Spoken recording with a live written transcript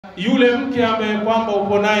yule mke ambaye kwamba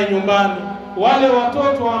uko naye nyumbani, wale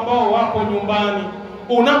watoto ambao wako nyumbani,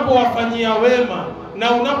 unapowafanyia wema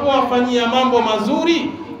na unapowafanyia mambo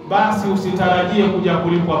mazuri, basi usitarajie kuja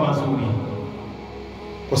kulipwa mazuri.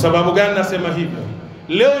 Kwa sababu gani nasema hivyo?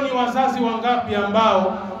 Leo ni wazazi wangapi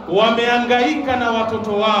ambao wamehangaika na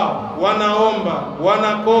watoto wao, wanaomba,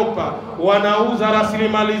 wanakopa, wanauza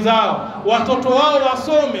rasilimali zao, watoto wao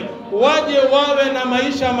wasome, waje wawe na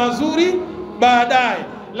maisha mazuri baadaye.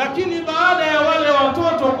 Lakini baada ya wale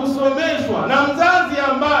watoto kusomeshwa na mzazi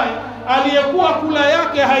ambaye aliyekuwa kula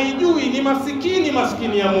yake haijui, ni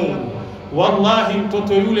maskini ya Mungu, wallahi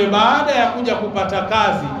mtoto yule baada ya kuja kupata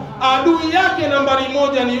kazi, adui yake nambari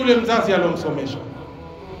moja ni yule mzazi aliyomsomesha,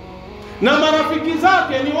 na marafiki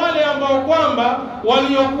zake ni wale ambao kwamba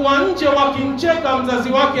waliokuwa nje wakimcheka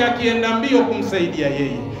mzazi wake akienda mbio kumsaidia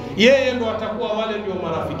yeye ndo atakuwa wale ndio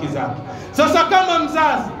marafiki zake. Sasa kama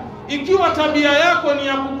mzazi, ikiwa tabia yako ni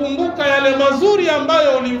ya kukumbuka yale mazuri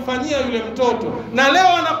ambayo ulimfanyia yule mtoto, na leo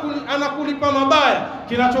anakulipa mabaya,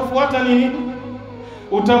 kinachofuata nini?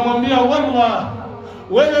 Utamwambia wallah,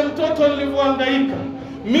 wewe mtoto nilivyohangaika,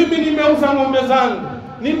 mimi nimeuza ng'ombe zangu,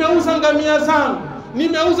 nimeuza ngamia zangu,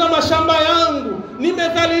 nimeuza mashamba yangu,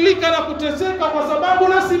 nimedhalilika na kuteseka kwa sababu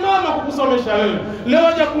nasimama kukusomesha wewe. Leo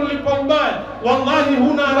aje kulipa ubaya. Wallahi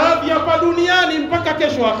huna radhi hapa duniani mpaka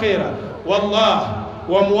kesho akhera. Wallahi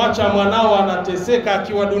wamwacha mwanao anateseka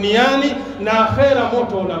akiwa duniani, na akhera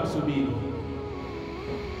moto unamsubiri.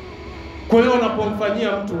 Kwa hiyo unapomfanyia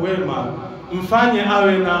mtu wema, mfanye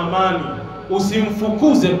awe na amani,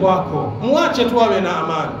 usimfukuze kwako, muache tu awe na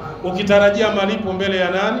amani, ukitarajia malipo mbele ya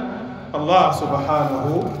nani? Allah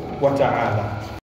subhanahu wa ta'ala.